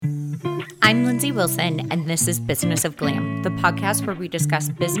I'm Lindsay Wilson, and this is Business of Glam, the podcast where we discuss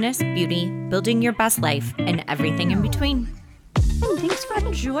business, beauty, building your best life, and everything in between. Thanks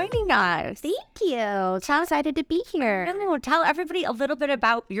for joining us. Thank you. So excited to be here. Tell everybody a little bit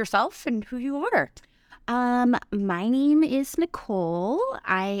about yourself and who you are. My name is Nicole.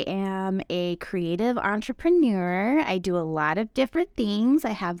 I am a creative entrepreneur. I do a lot of different things.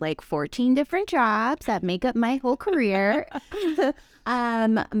 I have like 14 different jobs that make up my whole career.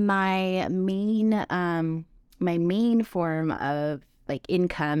 My main form of like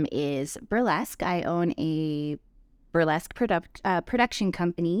income is burlesque. I own a burlesque production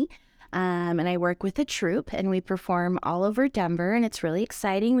company. And I work with a troupe, and we perform all over Denver, and it's really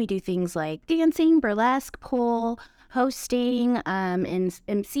exciting. We do things like dancing, burlesque, pole, hosting, and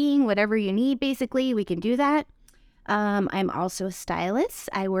emceeing, whatever you need, basically, we can do that. I'm also a stylist.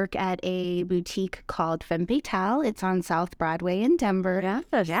 I work at a boutique called Femme Fatale. It's on South Broadway in Denver.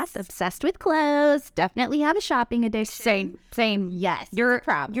 Yes, obsessed with clothes. Definitely have a shopping addiction. Same. Yes,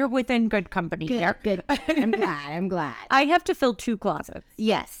 You're within good company here. Good. I'm glad. I have to fill 2 closets.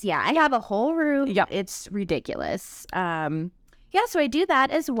 Yes, yeah. I have a whole room. Yep. It's ridiculous. So I do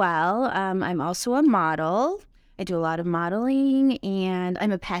that as well. I'm also a model. I do a lot of modeling, and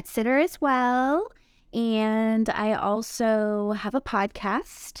I'm a pet sitter as well. And I also have a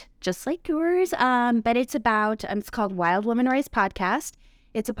podcast, just like yours, but it's called Wild Woman Rise Podcast.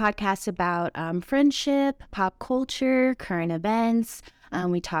 It's a podcast about friendship, pop culture, current events.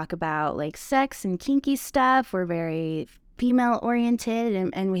 We talk about like sex and kinky stuff. We're very female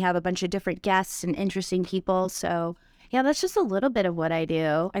oriented, and we have a bunch of different guests and interesting people. So yeah, that's just a little bit of what I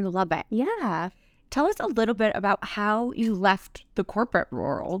do. I love it. Yeah. Tell us a little bit about how you left the corporate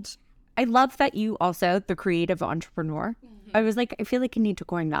world. I love that you also, the creative entrepreneur. Mm-hmm. I was like, I feel like you need to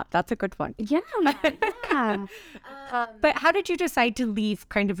coin that. That's a good one. Yeah. But how did you decide to leave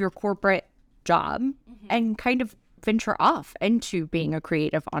kind of your corporate job and kind of venture off into being a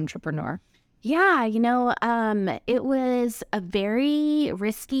creative entrepreneur? Yeah, it was a very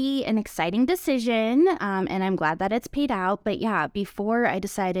risky and exciting decision, and I'm glad that it's paid out. But yeah, before I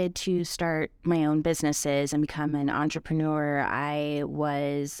decided to start my own businesses and become an entrepreneur, I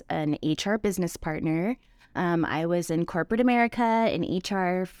was an HR business partner. I was in corporate America in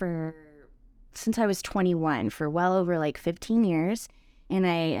HR since I was 21 for well over like 15 years, and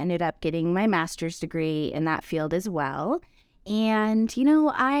I ended up getting my master's degree in that field as well. And,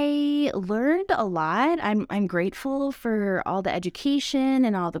 I learned a lot. I'm grateful for all the education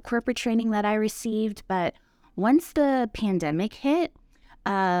and all the corporate training that I received. But once the pandemic hit,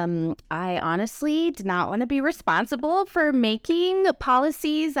 I honestly did not want to be responsible for making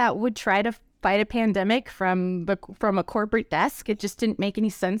policies that would try to fight a pandemic from a corporate desk. It just didn't make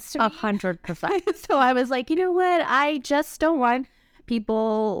any sense to me. 100%. So I was like, you know what? I just don't want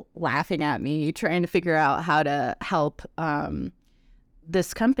people laughing at me trying to figure out how to help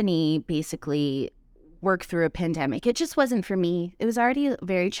this company basically work through a pandemic. It just wasn't for me. It was already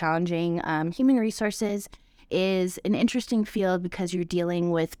very challenging. Human resources is an interesting field because you're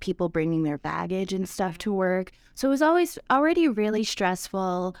dealing with people bringing their baggage and stuff to work. So it was always already really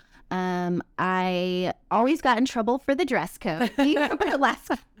stressful. I always got in trouble for the dress code.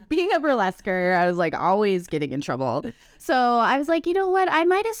 Being a burlesquer, I was like always getting in trouble. So I was like, you know what? I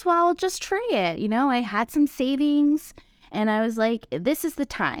might as well just try it. I had some savings, and I was like, this is the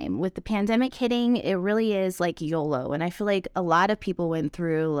time. With the pandemic hitting, it really is like YOLO. And I feel like a lot of people went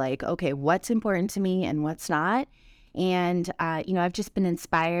through like, okay, what's important to me and what's not? And, I've just been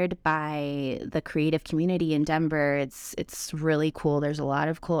inspired by the creative community in Denver. It's really cool. There's a lot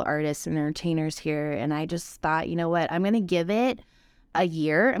of cool artists and entertainers here. And I just thought, you know what? I'm going to give it a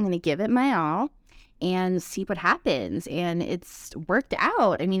year. I'm going to give it my all and see what happens. And it's worked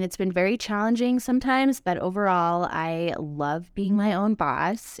out. I mean, it's been very challenging sometimes, but overall, I love being my own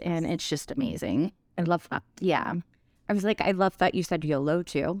boss, and it's just amazing. I love that. Yeah. I was like, I love that you said YOLO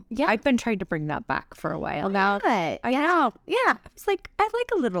too. Yeah. I've been trying to bring that back for a while now. Good. I know. Yeah. It's like, I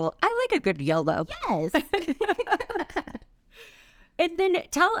like a good YOLO. Yes. And then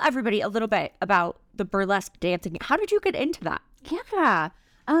tell everybody a little bit about the burlesque dancing. How did you get into that? Yeah.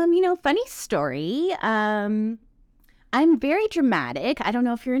 Funny story. I'm very dramatic. I don't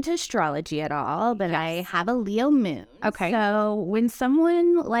know if you're into astrology at all, but yes. I have a Leo moon. Okay. So when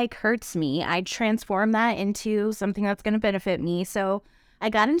someone like hurts me, I transform that into something that's going to benefit me. So I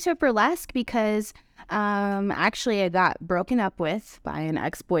got into burlesque because actually I got broken up with by an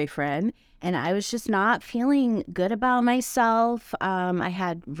ex-boyfriend, and I was just not feeling good about myself. I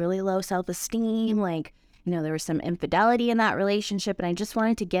had really low self-esteem, there was some infidelity in that relationship, and I just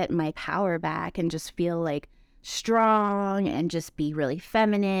wanted to get my power back and just feel like strong and just be really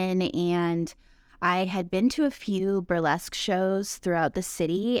feminine. And I had been to a few burlesque shows throughout the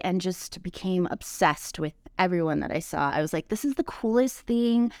city and just became obsessed with everyone that I saw. I was like, this is the coolest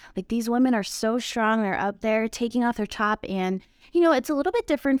thing. Like, these women are so strong. They're up there taking off their top. And, you know, it's a little bit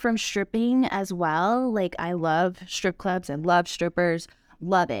different from stripping as well. Like, I love strip clubs. I love strippers.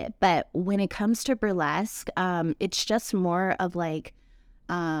 Love it. But when it comes to burlesque, it's just more of like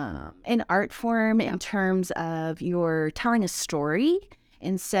an art form in terms of you're telling a story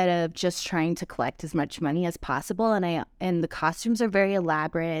instead of just trying to collect as much money as possible. And the costumes are very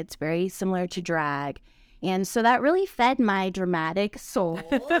elaborate. It's very similar to drag. And so that really fed my dramatic soul.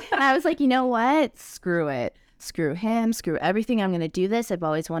 And I was like, you know what? Screw it. Screw him. Screw everything. I'm going to do this. I've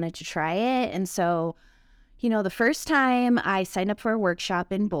always wanted to try it. And so, you know, the first time I signed up for a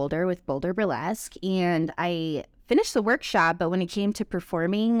workshop in Boulder with Boulder Burlesque, and I finished the workshop, but when it came to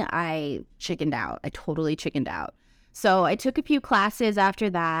performing, I chickened out. I totally chickened out. So I took a few classes after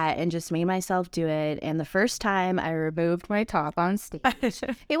that and just made myself do it. And the first time I removed my top on stage,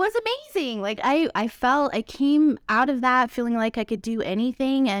 it was amazing. Like I came out of that feeling like I could do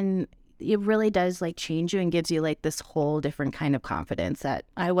anything. And it really does like change you and gives you like this whole different kind of confidence that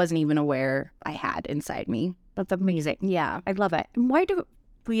I wasn't even aware I had inside me. That's amazing. Yeah. I love it. And why do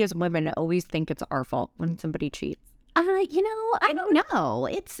we as women always think it's our fault when somebody cheats? You know, I don't know.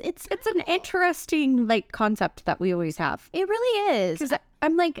 It's an interesting like concept that we always have. It really is. Because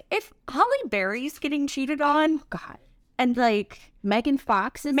I'm like, if Holly Berry's getting cheated on, God, and like Megan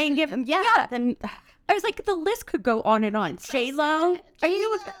Fox is yeah, then I was like, the list could go on and on. J-Lo, are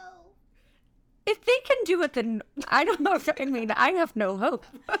you? If they can do it, then I don't know. I mean, I have no hope.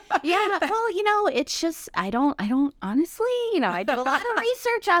 Yeah. Well, you know, it's just, I don't honestly, you know, I did a lot of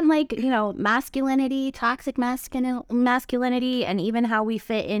research on like, you know, masculinity, toxic masculinity, and even how we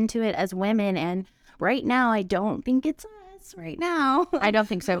fit into it as women. And right now, I don't think it's us right now. I don't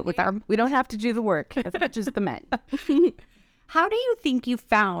think so. We don't have to do the work as much as the men. How do you think you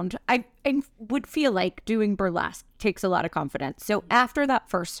found, I would feel like doing burlesque takes a lot of confidence. So after that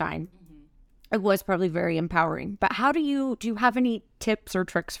first time, it was probably very empowering. But how do you have any tips or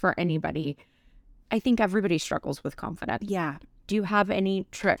tricks for anybody? I think everybody struggles with confidence. Yeah. Do you have any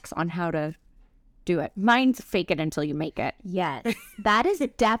tricks on how to do it? Mine's fake it until you make it. Yes. That is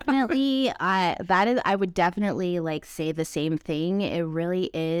definitely, I would definitely like say the same thing. It really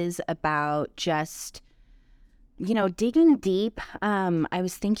is about just, you know, digging deep. I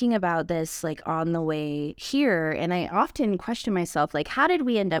was thinking about this like on the way here, and I often question myself, like, how did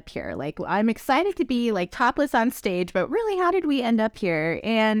we end up here? Like, I'm excited to be like topless on stage, but really, how did we end up here?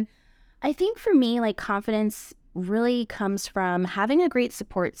 And I think for me, like, confidence really comes from having a great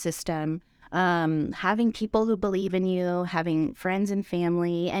support system, having people who believe in you, having friends and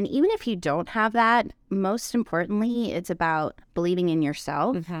family. And even if you don't have that, most importantly, it's about believing in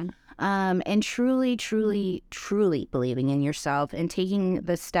yourself. Mm-hmm. And truly, truly, truly believing in yourself and taking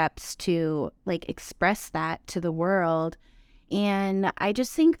the steps to like express that to the world. And I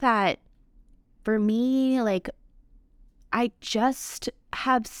just think that for me, like, I just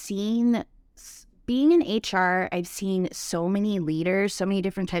have seen, being in HR, I've seen so many leaders, so many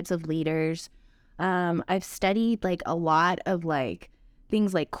different types of leaders. I've studied like a lot of like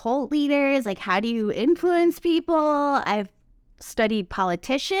things like cult leaders, like how do you influence people? I've studied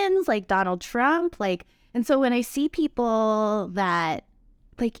politicians like Donald Trump, like, and so when I see people that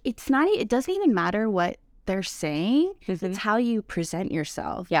like, it doesn't even matter what they're saying, it's how you present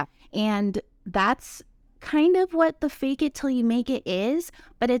yourself. Yeah. And that's kind of what the fake it till you make it is,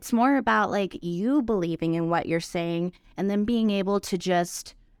 but it's more about like you believing in what you're saying and then being able to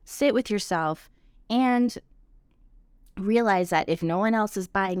just sit with yourself and realize that if no one else is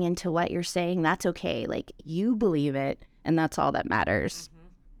buying into what you're saying, that's okay. Like, you believe it, and that's all that matters.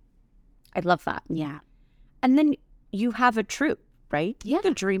 I love that. Yeah. And then you have a troupe, right? Yeah.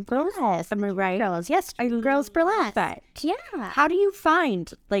 The Dream Girls. Yes. Am I right? Girls. Yes. Girls Burlesque. That. Yeah. How do you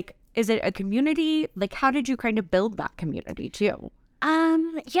find, like, is it a community? Like, how did you kind of build that community too?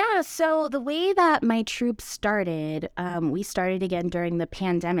 Yeah, so the way that my troupe started, we started again during the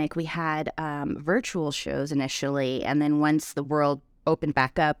pandemic. We had virtual shows initially, and then once the world opened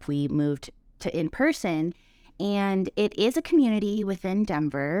back up, we moved to in-person. And it is a community within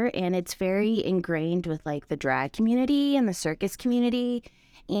Denver, and it's very ingrained with like the drag community and the circus community.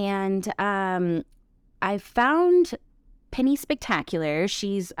 And I found Pennie Spectacular.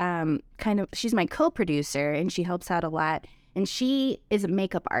 She's she's my co-producer, and she helps out a lot. And she is a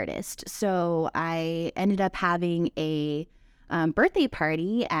makeup artist. So I ended up having a birthday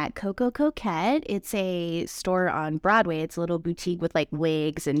party at Coco Coquette. It's a store on Broadway. It's a little boutique with like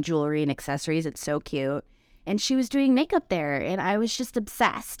wigs and jewelry and accessories. It's so cute. and she was doing makeup there, and I was just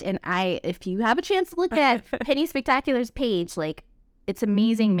obsessed. And if you have a chance to look at Pennie Spectacular's page, like, it's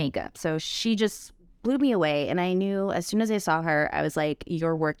amazing makeup. So she just blew me away, and I knew as soon as I saw her, I was like,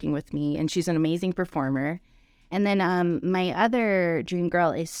 you're working with me, and she's an amazing performer. And then my other dream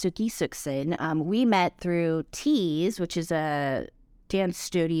girl is Suki Suksin. We met through Tease, which is a dance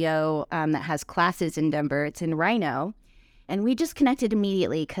studio that has classes in Denver. It's in Rhino. And we just connected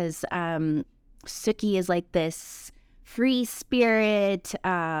immediately because Suki is like this free spirit.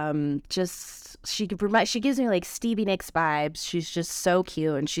 She gives me like Stevie Nicks vibes. She's just so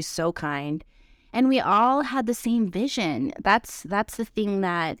cute and she's so kind. And we all had the same vision. That's the thing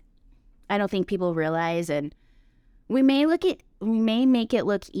that I don't think people realize. And we may make it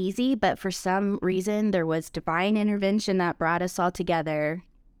look easy, but for some reason there was divine intervention that brought us all together.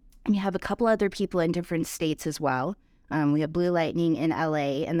 And we have a couple other people in different states as well. We have Blue Lightning in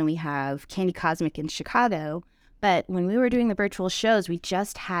LA, and then we have Candy Cosmic in Chicago. But when we were doing the virtual shows, we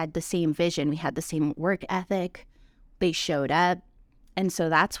just had the same vision. We had the same work ethic. They showed up. And so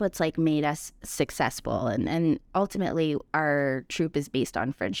that's what's like made us successful. And ultimately our troupe is based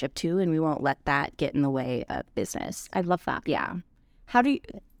on friendship too. And we won't let that get in the way of business. I love that. Yeah. How do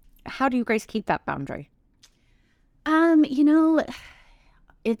you guys keep that boundary?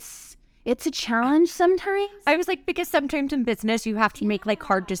 It's a challenge sometimes. I was like, because sometimes in business you have to make like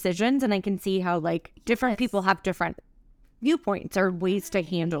hard decisions, and I can see how like different people have different viewpoints or ways to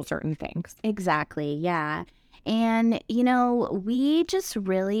handle certain things. Exactly. Yeah. And, we just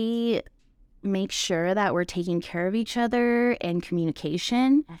really make sure that we're taking care of each other and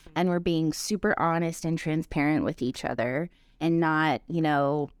communication, and we're being super honest and transparent with each other, and not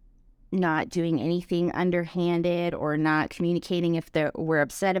doing anything underhanded or not communicating if we're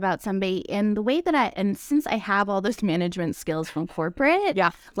upset about somebody. And the way that since I have all those management skills from corporate,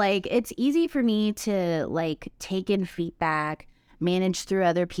 yeah, like it's easy for me to like take in feedback, manage through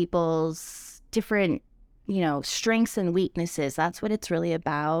other people's different strengths and weaknesses. That's what it's really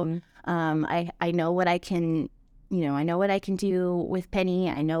about. I know what I can, I know what I can do with Pennie.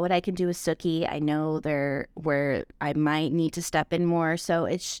 I know what I can do with Suki. I know where I might need to step in more. So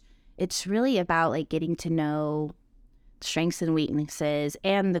it's really about like getting to know strengths and weaknesses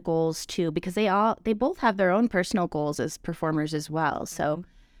and the goals too, because they both have their own personal goals as performers as well. So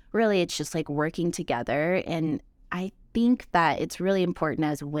really it's just like working together. And I think that it's really important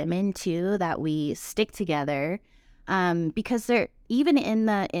as women too that we stick together, because they're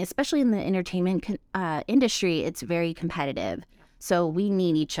especially in the entertainment industry, it's very competitive. So we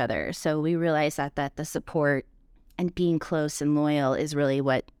need each other. So we realize that the support and being close and loyal is really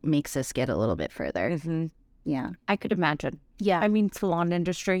what makes us get a little bit further. Mm-hmm. Yeah, I could imagine. Yeah, I mean, salon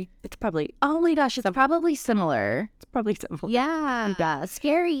industry, it's probably, oh my gosh, it's probably similar. It's probably similar. Yeah,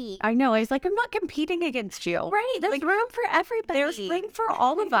 scary. I know. I was like, I'm not competing against you. Right, there's room for everybody. There's room for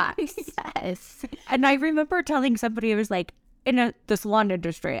all of us. Yes. And I remember telling somebody, I was like, in the salon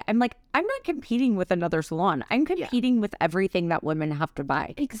industry, I'm like, I'm not competing with another salon. I'm competing with everything that women have to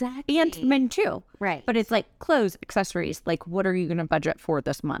buy. Exactly. And men too. Right. But it's like clothes, accessories, like what are you going to budget for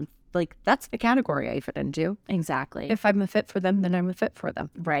this month? Like that's the category I fit into. Exactly. If I'm a fit for them, then I'm a fit for them.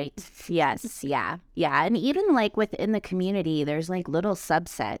 Right. Yes. Yeah. Yeah. And even like within the community, there's like little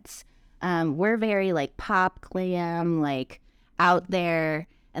subsets. We're very like pop, glam, like out there.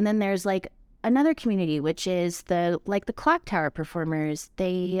 And then there's like another community, which is the clock tower performers.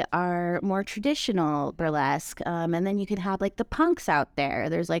 They are more traditional burlesque. And then you can have like the punks out there.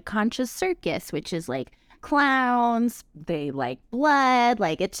 There's like conscious circus, which is like clowns. They like blood.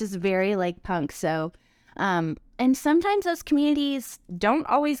 Like it's just very like punk. So and sometimes those communities don't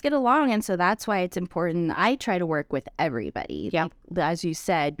always get along, and so that's why it's important. I try to work with everybody, as you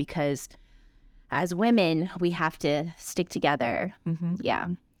said, because as women we have to stick together. Yeah.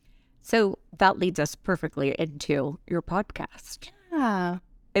 So that leads us perfectly into your podcast. Yeah.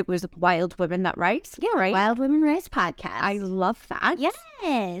 It was Wild Women That Rise? Yeah, right. Wild Women Rise podcast. I love that.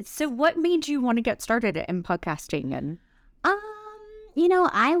 Yes. So what made you want to get started in podcasting? And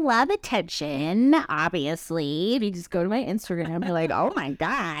I love attention, obviously. If you just go to my Instagram, you're like, oh my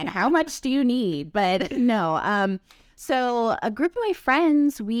God, how much do you need? But no. So a group of my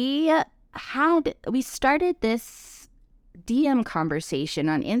friends, we started this DM conversation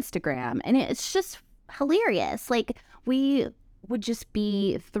on Instagram, and it's just hilarious. Like we would just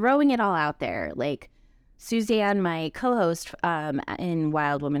be throwing it all out there. Like Suzanne, my co-host in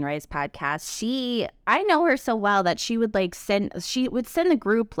Wild Women Rise podcast, I know her so well that she would send the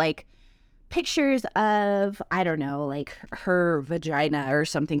group like pictures of, I don't know, like her vagina or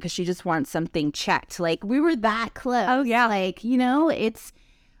something, because she just wants something checked. Like we were that close. Oh yeah. Like,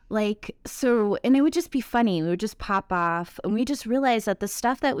 Like, so, and it would just be funny. We would just pop off, and we just realized that the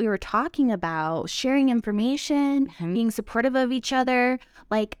stuff that we were talking about, sharing information, being supportive of each other,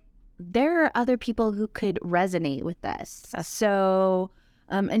 like, there are other people who could resonate with this. So,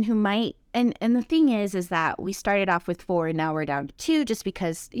 and who might, and the thing is that we started off with 4 and now we're down to 2 just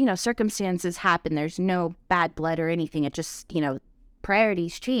because, circumstances happen. There's no bad blood or anything. It just,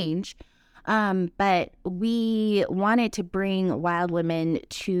 priorities change. But we wanted to bring Wild Women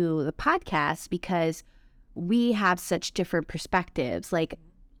to the podcast because we have such different perspectives. Like,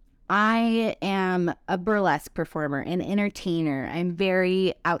 I am a burlesque performer, an entertainer. I'm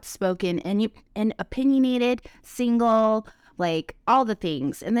very outspoken and opinionated, single, like all the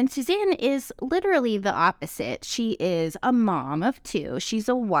things. And then Suzanne is literally the opposite. She is a mom of 2. She's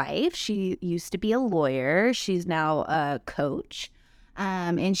a wife. She used to be a lawyer. She's now a coach.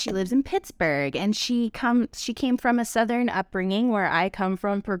 And she lives in Pittsburgh, and she came from a Southern upbringing where I come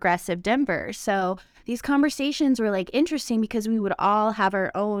from progressive Denver. So these conversations were like interesting because we would all have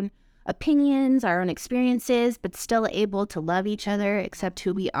our own opinions, our own experiences, but still able to love each other, accept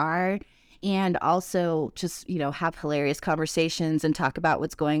who we are, and also just, have hilarious conversations and talk about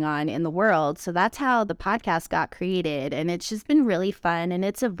what's going on in the world. So that's how the podcast got created. And it's just been really fun, and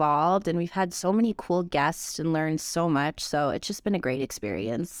it's evolved, and we've had so many cool guests and learned so much. So it's just been a great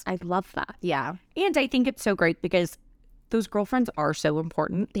experience. I love that. Yeah. And I think it's so great because those girlfriends are so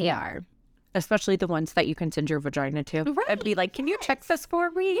important. They are. Especially the ones that you can send your vagina to. Right. And be like, can you check this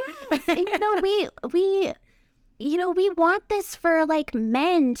for me? Yes. And, we want this for like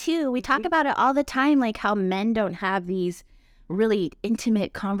men too. We talk about it all the time, like how men don't have these really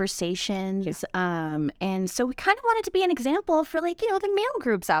intimate conversations. And so we kind of wanted to be an example for like, the male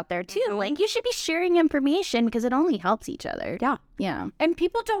groups out there too. Like, you should be sharing information because it only helps each other. Yeah. Yeah. And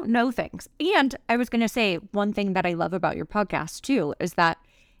people don't know things. And I was going to say, one thing that I love about your podcast too is that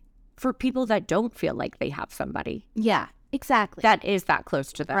for people that don't feel like they have somebody. Yeah, exactly. That is that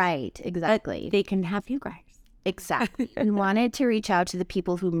close to them. Right, exactly. They can have you guys. Exactly. And wanted to reach out to the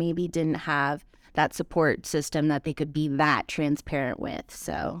people who maybe didn't have that support system that they could be that transparent with.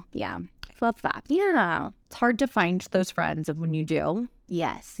 So, yeah. I love that. Yeah. It's hard to find those friends, and when you do,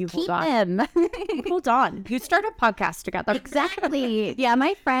 yes. You Keep hold on. them. Hold on. You start a podcast together. Exactly. Yeah,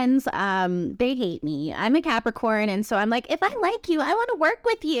 my friends, they hate me. I'm a Capricorn, and so I'm like, if I like you, I want to work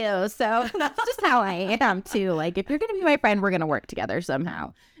with you. So that's just how I am too. Like, if you're going to be my friend, we're going to work together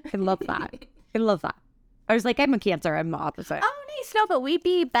somehow. I love that. I love that. I was like, I'm a Cancer. I'm the opposite. Oh, nice. No, but we'd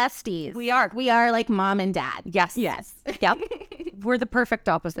be besties. We are. We are like mom and dad. Yes. Yes. Yep. We're the perfect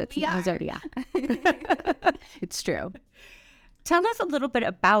opposites in We the are. zodiac. It's true. Tell us a little bit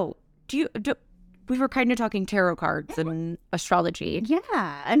about, we were kind of talking tarot cards and astrology.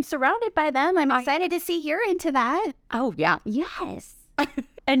 Yeah, I'm surrounded by them. I'm excited to see you're into that. Oh, yeah. Yes.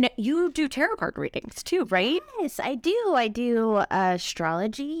 And you do tarot card readings too, right? Yes, I do. I do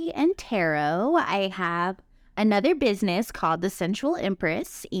astrology and tarot. I have another business called The Sensual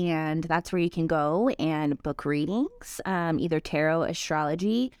Empress, and that's where you can go and book readings, either tarot,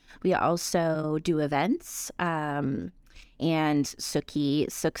 astrology. We also do events, and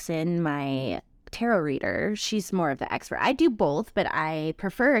Suxin, my tarot reader, she's more of the expert. I do both, but I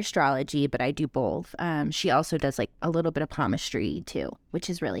prefer astrology, but I do both. She also does like a little bit of palmistry too, which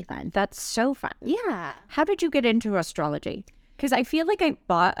is really fun. That's so fun. Yeah. How did you get into astrology? Because I feel like I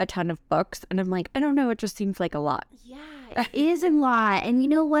bought a ton of books and I'm like, I don't know, it just seems like a lot. Yeah, it is a lot. And you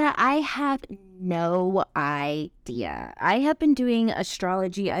know what? I have no idea. I have been doing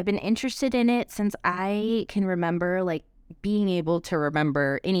astrology. I've been interested in it since I can remember, like, being able to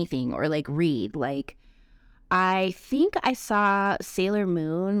remember anything or like read. Like, I think I saw Sailor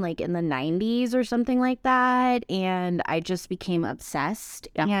Moon like in the 90s or something like that, and I just became obsessed.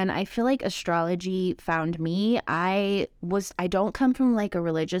 Yeah. And I feel like astrology found me. I don't come from like a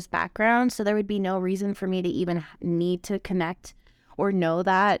religious background, so there would be no reason for me to even need to connect or know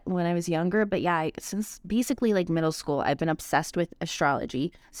that when I was younger. But yeah, since basically like middle school, I've been obsessed with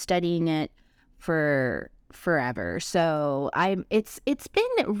astrology, studying it for forever. So it's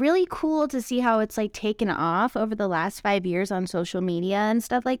been really cool to see how it's like taken off over the last 5 years on social media and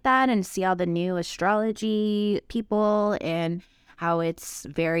stuff like that, and see all the new astrology people and how it's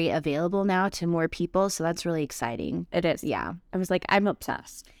very available now to more people. So that's really exciting. It is. Yeah. I was like, I'm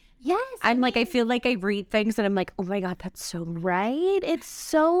obsessed. Yes. I'm like, I feel like I read things and I'm like, oh my God, that's so right. It's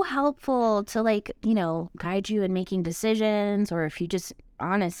so helpful to like, guide you in making decisions, or if you just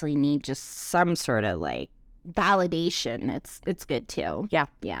honestly need just some sort of like validation, it's good too. Yeah.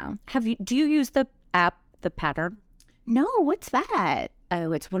 Yeah. Do you use the app, The Pattern? No, what's that?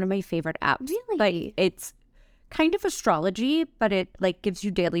 Oh, it's one of my favorite apps. Really? Like, it's kind of astrology, but it like gives you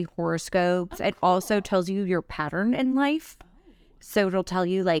daily horoscopes. It also tells you your pattern in life. So it'll tell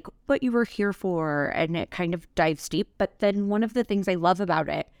you like what you were here for, and it kind of dives deep. But then one of the things I love about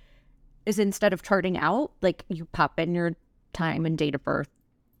it is instead of charting out, like you pop in your time and date of birth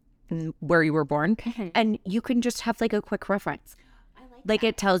and where you were born, and you can just have like a quick reference. Like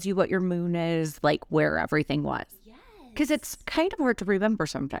it tells you what your moon is, like where everything was. Because it's kind of hard to remember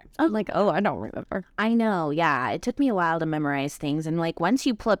sometimes. I'm like, oh, I don't remember. I know, yeah. It took me a while to memorize things. And like once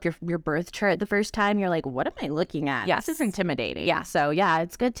you pull up your birth chart the first time, you're like, what am I looking at? Yes. This is intimidating. Yeah. So yeah,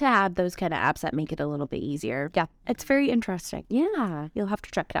 it's good to have those kind of apps that make it a little bit easier. Yeah, it's very interesting. Yeah. You'll have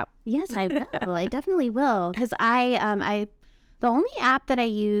to check it out. Yes, I will. I definitely will. Because the only app that I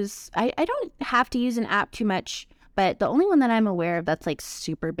use, I don't have to use an app too much. But the only one that I'm aware of that's like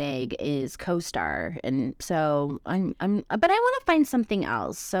super big is CoStar, and so but I want to find something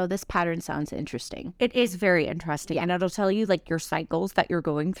else. So this pattern sounds interesting. It is very interesting, and it'll tell you like your cycles that you're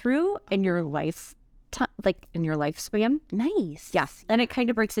going through in your life, like in your lifespan. Nice. Yes, and it kind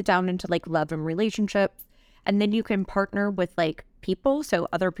of breaks it down into like love and relationships, and then you can partner with like people, so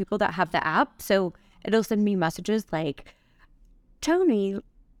other people that have the app. So it'll send me messages like, Tony,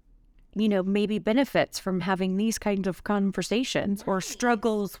 you know, maybe benefits from having these kinds of conversations or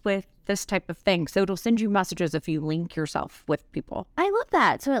struggles with this type of thing. So it'll send you messages if you link yourself with people. I love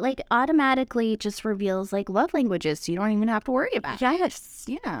that. So it like automatically just reveals like love languages, so you don't even have to worry about it. Yes.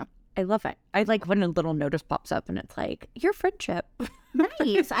 Yeah. I love it. I like when a little notice pops up and it's like, your friendship.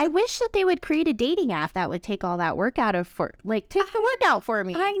 Nice. I wish that they would create a dating app that would take all that work out of take the work out for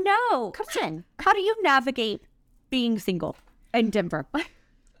me. I know. Come on. How do you navigate being single in Denver?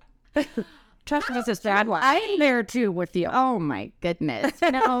 Trust me, sister. I'm there too with you. Oh my goodness.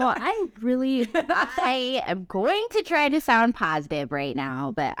 No, I am going to try to sound positive right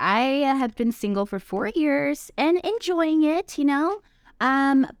now, but I have been single for 4 years and enjoying it, you know.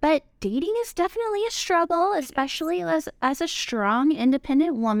 But dating is definitely a struggle, especially as a strong,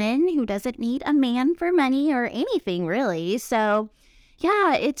 independent woman who doesn't need a man for money or anything really. So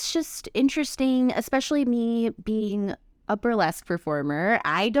yeah, it's just interesting, especially me being a burlesque performer.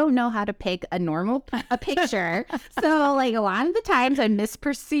 I don't know how to pick a picture. So like a lot of the times I'm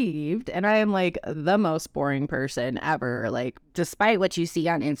misperceived and I am like the most boring person ever. Like despite what you see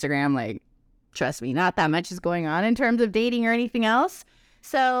on Instagram, like trust me, not that much is going on in terms of dating or anything else.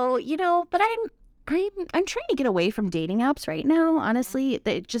 So, you know, but I'm trying to get away from dating apps right now. Honestly,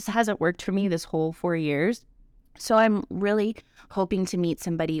 it just hasn't worked for me this whole 4 years. So I'm really hoping to meet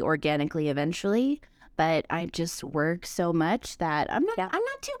somebody organically eventually. But I just work so much that I'm not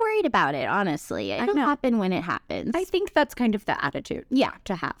too worried about it, honestly. It'll happen when it happens. I think that's kind of the attitude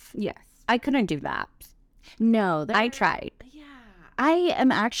to have. Yes. I couldn't do that. No. I tried. Yeah. I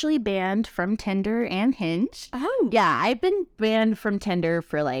am actually banned from Tinder and Hinge. Oh. Yeah, I've been banned from Tinder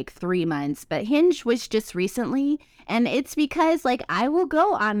for like 3 months, but Hinge was just recently. And it's because like I will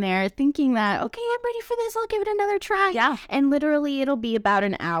go on there thinking that, okay, I'm ready for this. I'll give it another try. Yeah. And literally it'll be about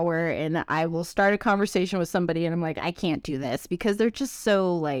an hour and I will start a conversation with somebody and I'm like, I can't do this because they're just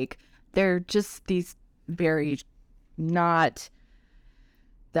so like, they're just these very not,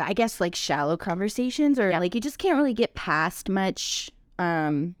 I guess like shallow conversations or like you just can't really get past much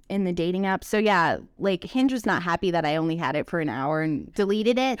in the dating app. So yeah, like Hinge was not happy that I only had it for an hour and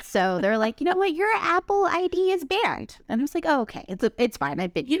deleted it. So they're like, you know what, your Apple ID is banned. And I was like, oh, okay, it's fine.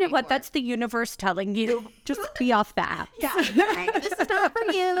 I've been. You know what? That's the universe telling you just be off the app. Yeah, right. This is not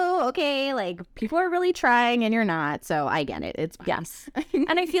for you. Okay, like people are really trying and you're not. So I get it. It's fine. Yes.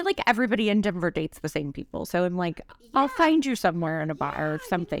 And I feel like everybody in Denver dates the same people. So I'm like, I'll find you somewhere in a bar or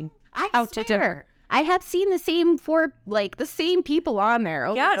something. Out to dinner. I have seen the same people on there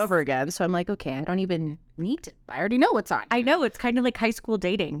over and over again. So I'm like, okay, I don't even need to. I already know what's on. I know. It's kind of like high school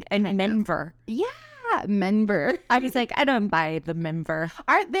dating and member. Yeah, member. I was like, I don't buy the member.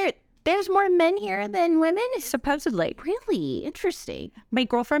 There's more men here than women? Supposedly. Really? Interesting. My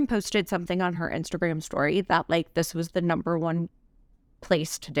girlfriend posted something on her Instagram story that like this was the #1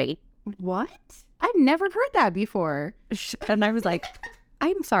 place to date. What? I've never heard that before. And I was like,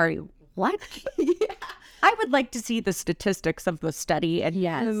 I'm sorry. What? Yeah. I would like to see the statistics of the study and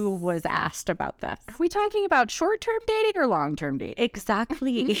who was asked about this. Are we talking about short-term dating or long-term dating?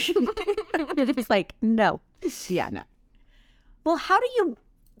 Exactly. It was like, no. Yeah, no. Well, how do you,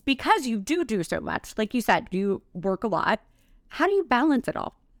 because you do so much, like you said, you work a lot, how do you balance it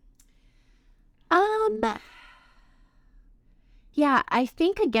all? Yeah, I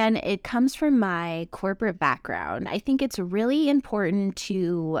think, again, it comes from my corporate background. I think it's really important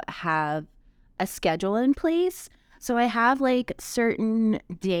to have a schedule in place So I have like certain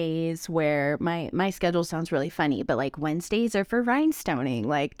days where my schedule sounds really funny, but like Wednesdays are for rhinestoning,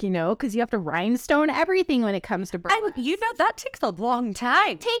 like, you know, because you have to rhinestone everything when it comes to burlesque. You know, that takes a long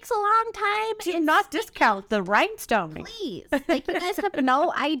time. Takes a long time. Do not discount the rhinestoning. Please. Like, you guys have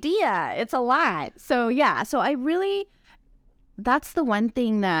no idea. It's a lot. So yeah, so that's the one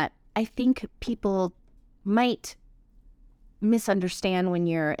thing that I think people might misunderstand when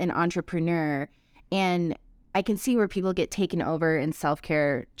you're an entrepreneur. And I can see where people get taken over and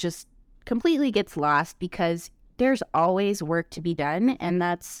self-care just completely gets lost because there's always work to be done.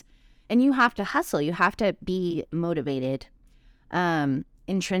 And you have to hustle. You have to be motivated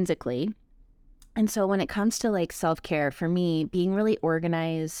intrinsically. And so when it comes to like self-care, for me, being really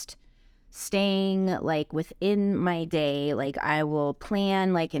organized, staying like within my day, like I will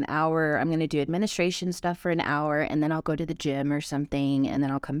plan like an hour. I'm going to do administration stuff for an hour, and then I'll go to the gym or something, and then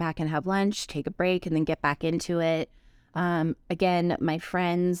I'll come back and have lunch, take a break, and then get back into it. Again, my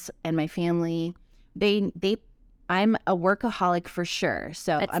friends and my family, I'm a workaholic for sure.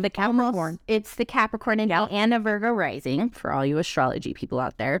 So I'm the Capricorn. It's the Capricorn and a Virgo rising for all you astrology people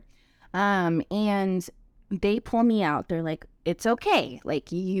out there. And they pull me out. They're like, it's okay.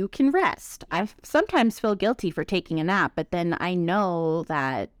 Like, you can rest. I sometimes feel guilty for taking a nap, but then I know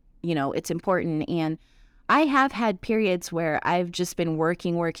that, you know, it's important. And I have had periods where I've just been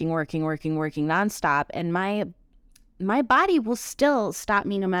working nonstop, and my body will still stop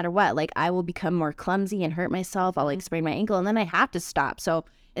me no matter what. Like, I will become more clumsy and hurt myself. I'll like sprain my ankle, and then I have to stop. So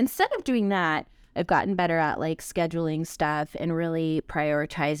instead of doing that, I've gotten better at like scheduling stuff and really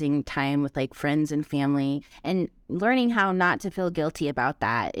prioritizing time with like friends and family, and learning how not to feel guilty about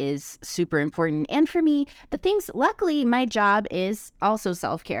that is super important. And for me, luckily my job is also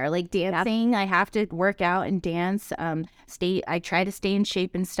self-care, like dancing. I have to work out and dance, I try to stay in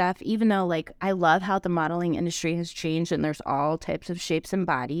shape and stuff, even though like I love how the modeling industry has changed and there's all types of shapes and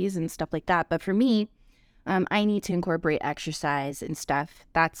bodies and stuff like that. But for me, I need to incorporate exercise and stuff.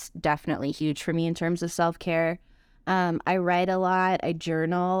 That's definitely huge for me in terms of self-care. I write a lot. I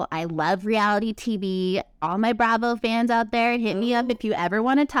journal. I love reality TV. All my Bravo fans out there, hit me up if you ever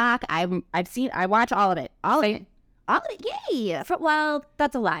want to talk. I watch all of it. All of it. Yay. Well,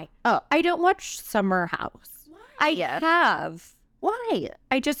 that's a lie. Oh, I don't watch Summer House. Why? I have. Why?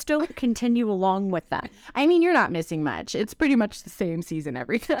 I just don't continue along with that. I mean, you're not missing much. It's pretty much the same season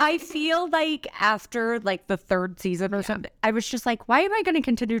every time. I feel like after like the third season or something, I was just like, why am I going to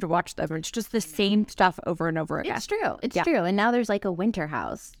continue to watch them? It's just the same stuff over and over again. It's true. It's true. And now there's like a Winter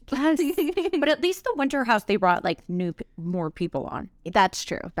House. Yes. But at least the Winter House, they brought like more people on. That's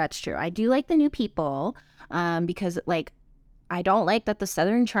true. That's true. I do like the new people because like, I don't like that the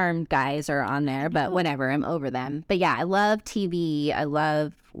Southern Charm guys are on there, but whatever, I'm over them. But yeah, I love TV. I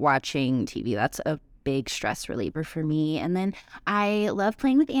love watching TV. That's a big stress reliever for me. And then I love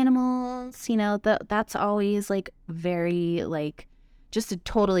playing with animals. You know, that's always like very like just a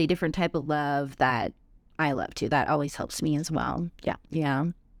totally different type of love that I love too. That always helps me as well. Yeah. Yeah.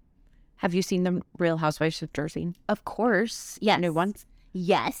 Have you seen the Real Housewives of Jersey? Of course. Yes. New ones?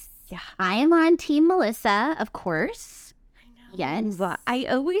 Yes. Yeah. I am on Team Melissa, of course. Yes. I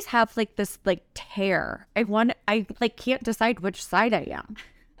always have like this like tear. I like can't decide which side I am.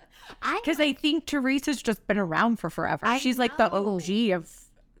 Because I think Teresa's just been around for forever. She's like the OG of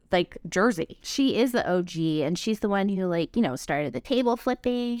like Jersey. She is the OG, and she's the one who like, you know, started the table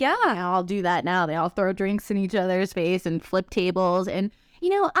flipping. Yeah. They all do that now. They all throw drinks in each other's face and flip tables. And, you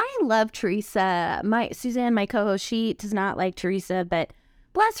know, I love Teresa. Suzanne, my co-host, she does not like Teresa, but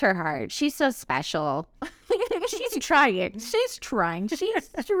bless her heart. She's so special. She's trying. She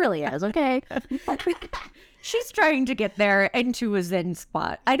really is, okay? She's trying to get there into a zen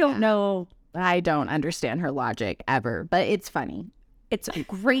spot. I don't know. I don't understand her logic ever, but it's funny. It's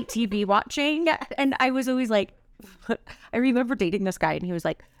great TV watching. And I was always like, I remember dating this guy and he was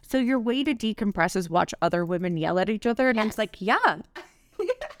like, so your way to decompress is watch other women yell at each other? And I was like, yeah.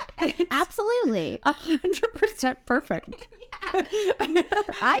 Absolutely. 100% perfect.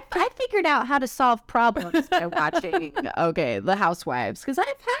 I figured out how to solve problems by watching The Housewives, because I've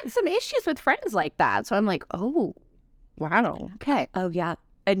had some issues with friends like that. So I'm like, oh, wow. Okay. Oh, yeah.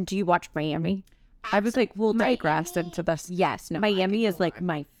 And do you watch Miami? I was like, we'll digress into this. Yes. No, Miami is like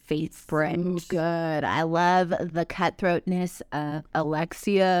my favorite. So good. I love the cutthroatness of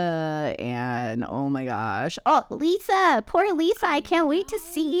Alexia and oh my gosh. Oh, Lisa. Poor Lisa. I can't wait to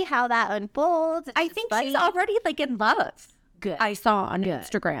see how that unfolds. I think she's already like in love. Good. I saw on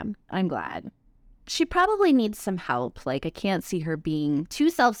Instagram. I'm glad. She probably needs some help. Like, I can't see her being too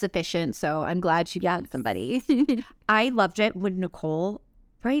self-sufficient, so I'm glad she got somebody. I loved it when Nicole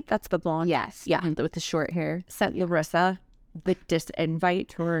right? That's the blonde. Yes. Yeah. With the short hair. Sent Larissa the disinvite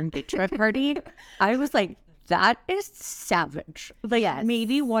to her engagement party. I was like, that is savage. Like, Yes.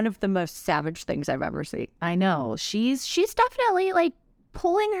 maybe one of the most savage things I've ever seen. I know. She's definitely like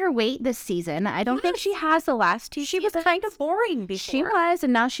pulling her weight this season. I don't think she has the last two She was seasons. kind of boring before. She was,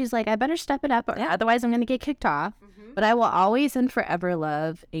 and now she's like, I better step it up, otherwise I'm going to get kicked off. But I will always and forever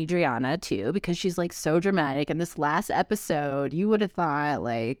love Adriana, too, because she's, like, so dramatic. And this last episode, you would have thought,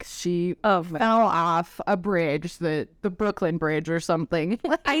 like, she fell off a bridge, the Brooklyn Bridge or something.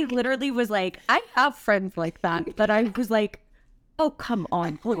 I literally was like, I have friends like that, but I was like, oh, come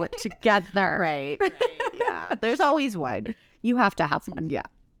on, pull it together. Right. Yeah. There's always one. You have to have one. Yeah.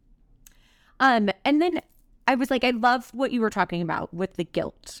 And then I was like, I love what you were talking about with the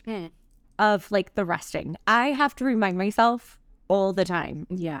guilt of like the resting. I have to remind myself all the time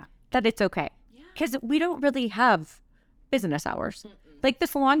that it's okay. Because we don't really have business hours. Like the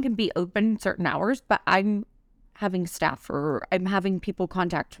salon can be open certain hours, but I'm having staff or I'm having people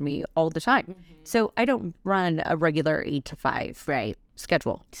contact me all the time. So I don't run a regular 8 to 5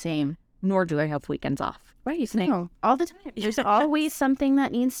 schedule. Same. Nor do I have weekends off. Right. No, all the time. There's always something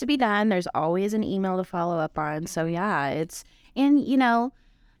that needs to be done. There's always an email to follow up on. So yeah, and you know,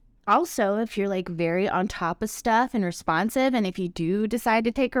 also if you're like very on top of stuff and responsive, and if you do decide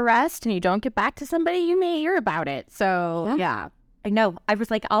to take a rest and you don't get back to somebody, you may hear about it. So yeah. I know. I was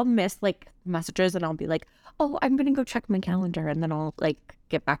like, I'll miss like messages and I'll be like, oh, I'm going to go check my calendar. And then I'll like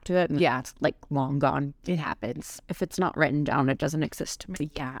get back to it. And it's like long gone. It happens. If it's not written down, it doesn't exist to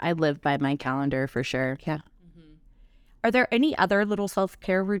me. Yeah. I live by my calendar for sure. Yeah. Are there any other little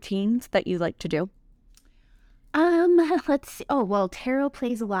self-care routines that you like to do? Let's see. Oh, well, tarot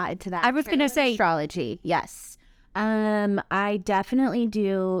plays a lot into that. I was going to say astrology. Yes. I definitely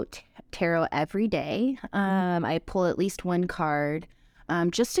do tarot every day. I pull at least one card,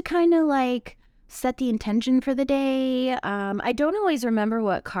 just to kind of like set the intention for the day. I don't always remember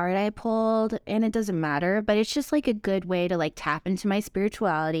what card I pulled, and it doesn't matter, but it's just like a good way to like tap into my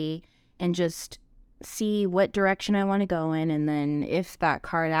spirituality and just see what direction I want to go in. And then if that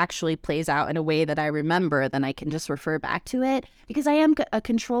card actually plays out in a way that I remember, then I can just refer back to it, because I am a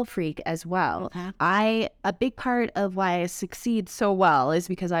control freak as well. A big part of why I succeed so well is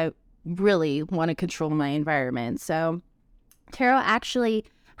because I really want to control my environment. So tarot actually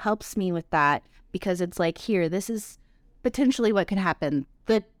helps me with that, because it's like, here, this is potentially what could happen.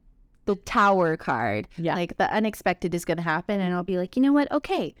 The Tower card, like the unexpected is going to happen, and I'll be like, you know what?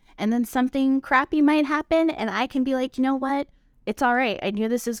 Okay. And then something crappy might happen, and I can be like, you know what? It's all right. I knew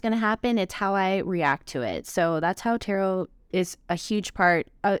this was going to happen. It's how I react to it. So that's how tarot is a huge part,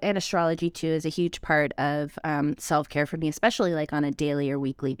 and astrology too is a huge part of self-care for me, especially like on a daily or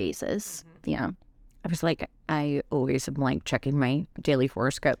weekly basis. Yeah. I was like, I always am like checking my daily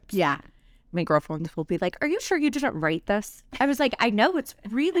horoscopes. Yeah. My girlfriends will be like, are you sure you didn't write this? I was like, I know, it's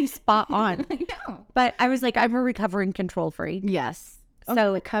really spot on. I know. But I was like, I'm a recovering control freak. Yes.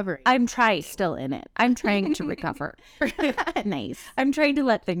 So recovering. I'm trying. Still in it. I'm trying to recover. Nice. I'm trying to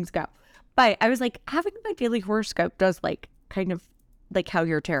let things go. But I was like, having my daily horoscope does like kind of like how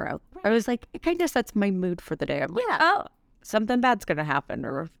your tarot. I was like, it kind of sets my mood for the day. I'm like, oh, something bad's going to happen,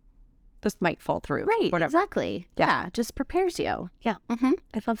 or this might fall through. Right. Whatever. Exactly. Yeah. Just prepares you. Yeah. Mm-hmm.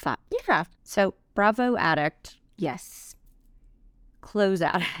 I love that. Yeah. So Bravo addict, Yes. clothes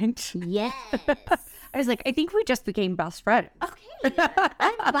addict. Yes. I was like, I think we just became best friends. Okay.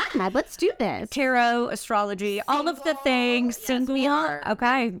 I'm glad. Let's do this. Tarot, astrology, all of the things. Yes, we are.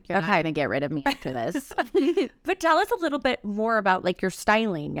 Okay. You're not going to get rid of me after this. But tell us a little bit more about like your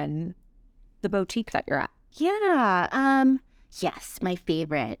styling and the boutique that you're at. Yeah. Yes, my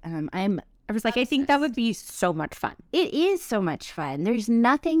favorite. I was like, I think that would be so much fun. It is so much fun. There's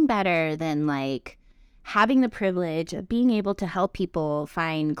nothing better than like having the privilege of being able to help people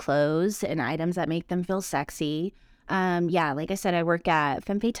find clothes and items that make them feel sexy. Like I said, I work at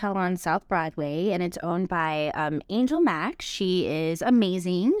Femme Fatale on South Broadway, and it's owned by Angel Mack. She is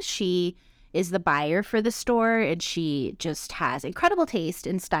amazing. She is the buyer for the store, and she just has incredible taste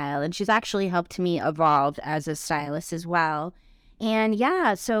and style, and she's actually helped me evolve as a stylist as well. And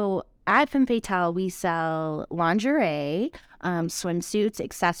so at Femme Fatale, we sell lingerie, swimsuits,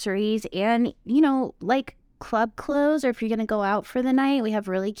 accessories, and, like club clothes, or if you're going to go out for the night, we have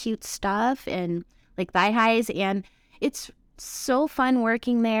really cute stuff and like thigh highs, and it's so fun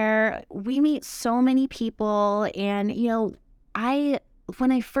working there. We meet so many people, and,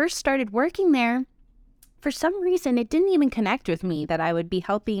 when I first started working there, for some reason, it didn't even connect with me that I would be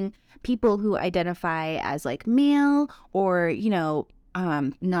helping people who identify as like male or,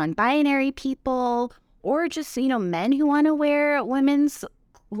 non-binary people, or just, men who want to wear women's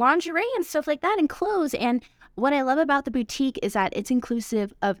lingerie and stuff like that and clothes. And what I love about the boutique is that it's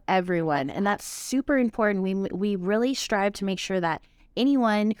inclusive of everyone. And that's super important. We really strive to make sure that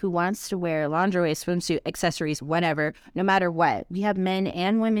anyone who wants to wear lingerie, swimsuit, accessories, whatever, no matter what, we have men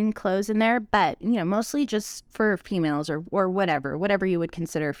and women clothes in there, but, mostly just for females or whatever you would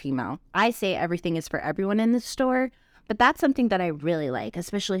consider female. I say everything is for everyone in the store, but that's something that I really like,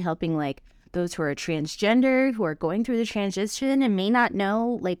 especially helping like those who are transgender, who are going through the transition and may not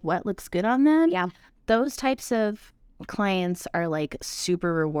know like what looks good on them. Yeah. Those types of clients are like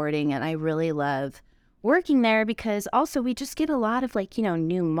super rewarding, and I really love working there because also we just get a lot of like,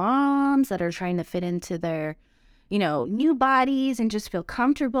 new moms that are trying to fit into their, new bodies and just feel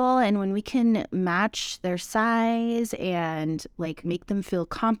comfortable. And when we can match their size and like make them feel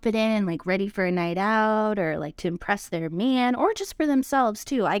confident and like ready for a night out or like to impress their man or just for themselves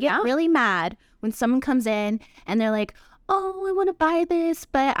too. I get really mad when someone comes in and they're like, oh, I want to buy this,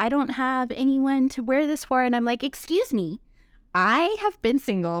 but I don't have anyone to wear this for. And I'm like, excuse me. I have been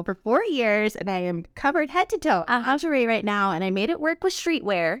single for 4 years and I am covered head to toe in lingerie right now, and I made it work with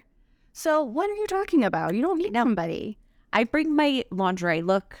streetwear. So what are you talking about? You don't need somebody. I bring my lingerie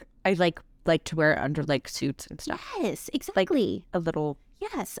look. I like to wear it under like suits and stuff. Yes, exactly. Like a little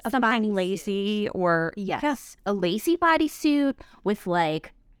Something lacy or a lacy bodysuit with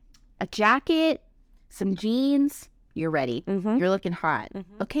like a jacket, some jeans. You're ready. Mm-hmm. You're looking hot.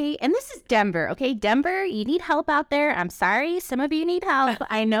 Mm-hmm. Okay. And this is Denver. Okay. Denver, you need help out there. I'm sorry. Some of you need help.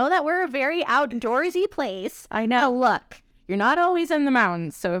 I know that we're a very outdoorsy place. I know. But look, you're not always in the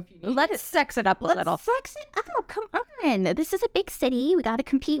mountains. So let's sex it up a little. Sex it up. Come on. This is a big city. We got to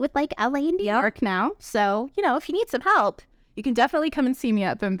compete with like LA and New York now. So, if you need some help, you can definitely come and see me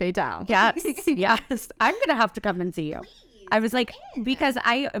at Pennie Town. Yes. Yes. I'm going to have to come and see you. I was like, because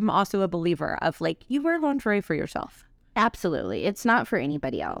I am also a believer of like, you wear lingerie for yourself. Absolutely. It's not for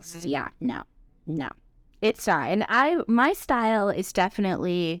anybody else. Mm-hmm. Yeah. No. It's not. And my style is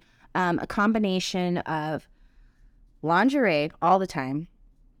definitely a combination of lingerie all the time.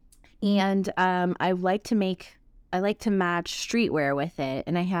 And I like to match streetwear with it.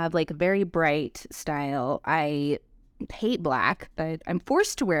 And I have like a very bright style. I hate black, but I'm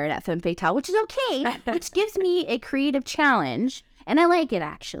forced to wear it at Femme Fatale, which is okay, which gives me a creative challenge, and I like it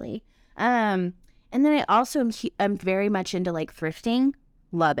actually. And then I also I'm very much into like thrifting.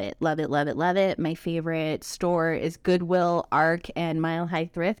 Love it. My favorite store is Goodwill, Arc, and Mile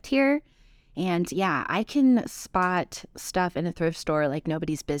High Thrift here. And yeah, I can spot stuff in a thrift store like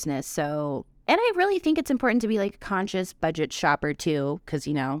nobody's business. So, and I really think it's important to be like a conscious budget shopper too, because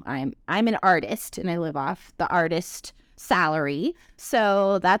I'm an artist and I live off the artist salary.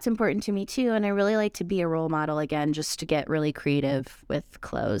 So that's important to me too. And I really like to be a role model again, just to get really creative with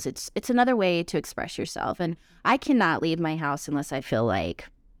clothes. It's another way to express yourself. And I cannot leave my house unless I feel like,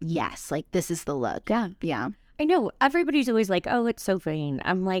 yes, like this is the look. Yeah. I know everybody's always like, oh, it's so vain.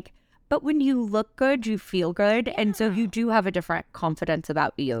 I'm like, but when you look good, you feel good. Yeah. And so you do have a different confidence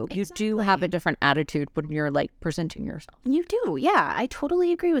about you. Exactly. You do have a different attitude when you're like presenting yourself. You do. Yeah. I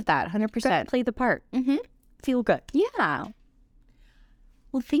totally agree with that. 100%. Play the part. Mm-hmm. Feel good. Yeah.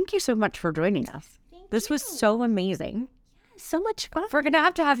 Well, thank you so much for joining us. This was so amazing. So much fun. We're going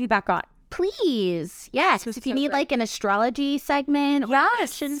to have you back on. Please. Yes. If you need like an astrology segment or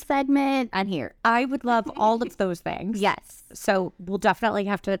fashion segment, I'm here. I would love all of those things. Yes. So we'll definitely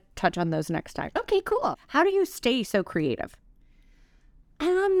have to touch on those next time. Okay, cool. How do you stay so creative?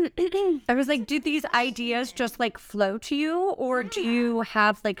 I was like, do these ideas just like flow to you, or do you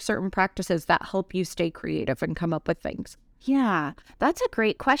have like certain practices that help you stay creative and come up with things? Yeah, that's a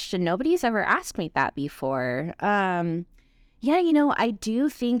great question. Nobody's ever asked me that before. Yeah, I do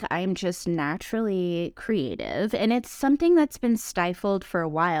think I'm just naturally creative, and it's something that's been stifled for a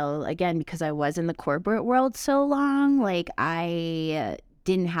while, again, because I was in the corporate world so long. Like, I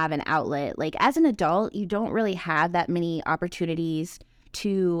didn't have an outlet. Like, as an adult, you don't really have that many opportunities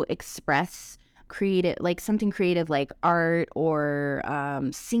to express creative, like something creative like art or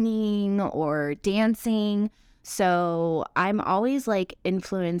singing or dancing. So I'm always like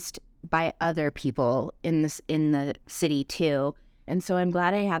influenced by other people in the city too. And so I'm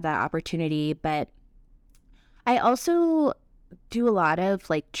glad I had that opportunity. But I also do a lot of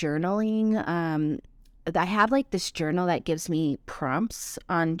like journaling. I have like this journal that gives me prompts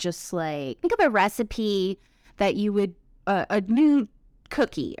on just like, think of a recipe that you would, a new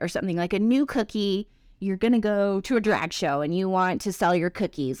cookie or something, like a new cookie. You're going to go to a drag show and you want to sell your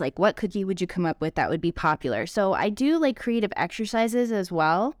cookies. Like, what cookie would you come up with that would be popular? So I do like creative exercises as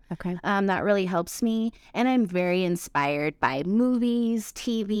well. Okay. That really helps me. And I'm very inspired by movies,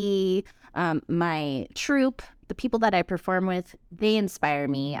 TV, my troupe the people that I perform with, they inspire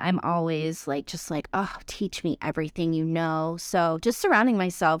me. I'm always oh, teach me everything you know. So just surrounding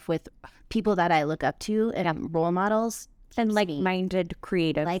myself with people that I look up to and role models. And like-minded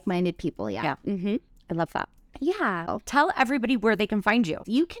creative. Like-minded people, yeah. Mm-hmm. I love that. Yeah. Tell everybody where they can find you.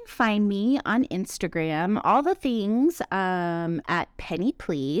 You can find me on Instagram, all the things at Pennie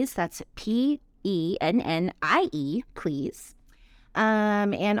Please. That's PENNIE, please.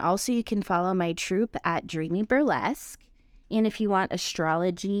 And also you can follow my troupe at Dreamy Burlesque. And if you want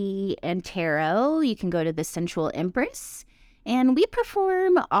astrology and tarot, you can go to the Sensual Empress. And we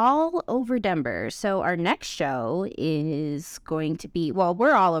perform all over Denver. So our next show is going to be, well,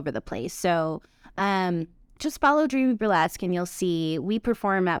 we're all over the place. So just follow Dreamy Burlesque and you'll see we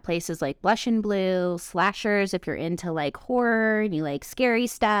perform at places like Blush and Blue, Slashers. If you're into like horror and you like scary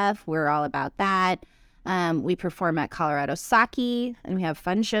stuff, we're all about that. We perform at Colorado Saki, and we have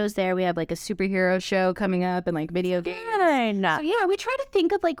fun shows there. We have like a superhero show coming up and like video games. So yeah, we try to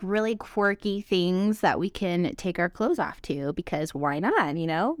think of like really quirky things that we can take our clothes off to, because why not, you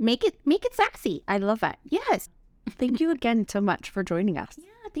know? Make it sassy. I love it. Yes. Thank you again so much for joining us.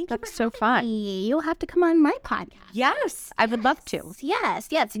 Yeah, thank you. That's so fun. You'll have to come on my podcast. Yes, I would love to. Yes.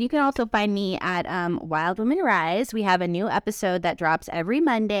 And you can also find me at Wild Women Rise. We have a new episode that drops every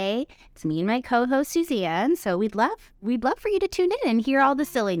Monday. It's me and my co-host Suzanne. So we'd love for you to tune in and hear all the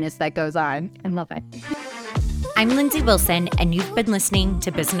silliness that goes on. I love it. I'm Lindsay Wilson, and you've been listening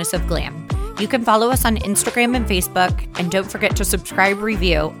to Business of Glam. You can follow us on Instagram and Facebook, and don't forget to subscribe,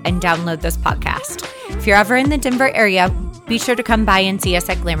 review, and download this podcast. If you're ever in the Denver area, be sure to come by and see us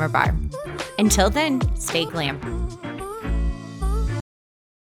at Glamour Bar. Until then, stay glam.